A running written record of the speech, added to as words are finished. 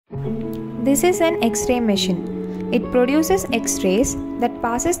This is an X-ray machine. It produces X-rays that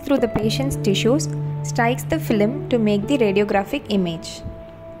passes through the patient's tissues, strikes the film to make the radiographic image.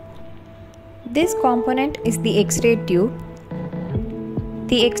 This component is the X-ray tube.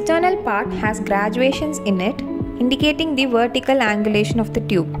 The external part has graduations in it, indicating the vertical angulation of the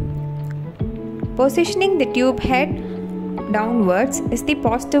tube. Positioning the tube head downwards is the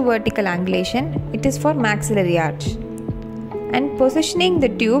positive vertical angulation. It is for maxillary arch. And positioning the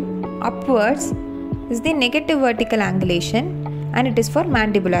tube upwards is the negative vertical angulation, and it is for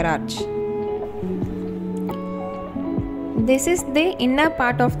mandibular arch. This is the inner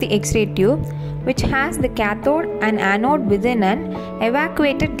part of the X-ray tube, which has the cathode and anode within an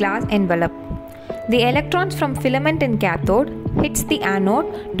evacuated glass envelope. The electrons from filament in cathode hits the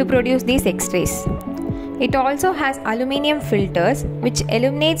anode to produce these X-rays. It also has aluminium filters which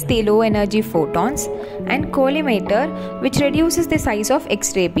eliminates the low energy photons, and collimator which reduces the size of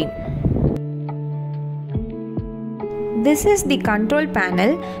X-ray beam. This is the control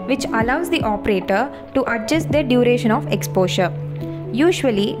panel which allows the operator to adjust the duration of exposure.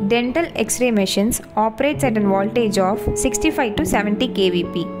 Usually, dental X-ray machines operates at a voltage of 65 to 70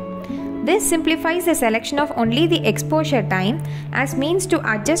 kVp. This simplifies the selection of only the exposure time as means to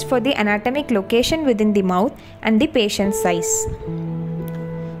adjust for the anatomic location within the mouth and the patient's size.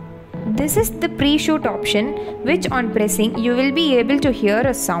 This is the pre-shoot option, which on pressing you will be able to hear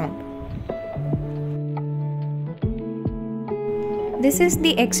a sound. This is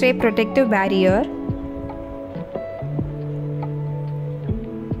the X-ray protective barrier.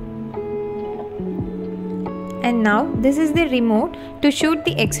 And now this is the remote to shoot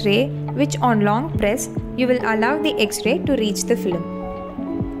the X-ray, which on long press you will allow the X-ray to reach the film.